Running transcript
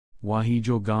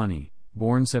Wahidul Gani,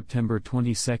 born September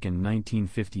 22,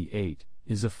 1958,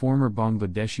 is a former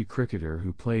Bangladeshi cricketer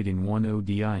who played in one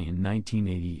ODI in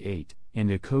 1988,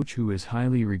 and a coach who is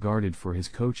highly regarded for his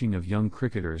coaching of young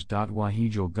cricketers.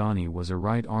 Wahidul Gani was a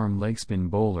right-arm leg-spin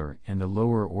bowler and a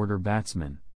lower-order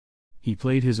batsman. He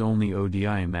played his only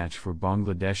ODI match for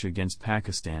Bangladesh against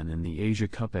Pakistan in the Asia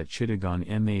Cup at Chittagong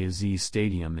Maziz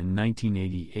Stadium in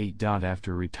 1988.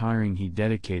 After retiring, he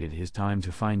dedicated his time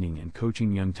to finding and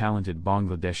coaching young talented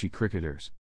Bangladeshi cricketers.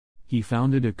 He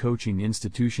founded a coaching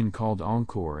institution called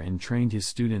Encore and trained his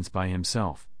students by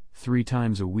himself, 3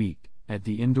 times a week, at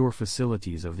the indoor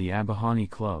facilities of the Abahani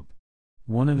Club.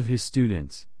 One of his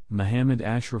students, Muhammad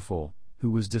Ashraful,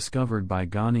 who was discovered by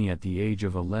Ghani at the age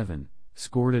of 11,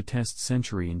 scored a Test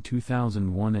century in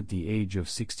 2001 at the age of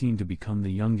 16 to become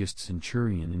the youngest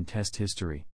centurion in Test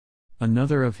history.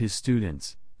 Another of his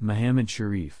students, Muhammad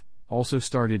Sharif, also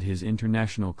started his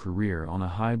international career on a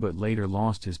high but later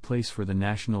lost his place for the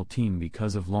national team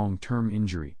because of long-term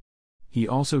injury. He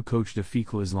also coached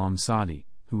Afiqul Islam Sadi,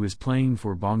 who is playing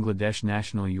for Bangladesh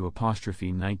national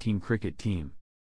U'19 cricket team.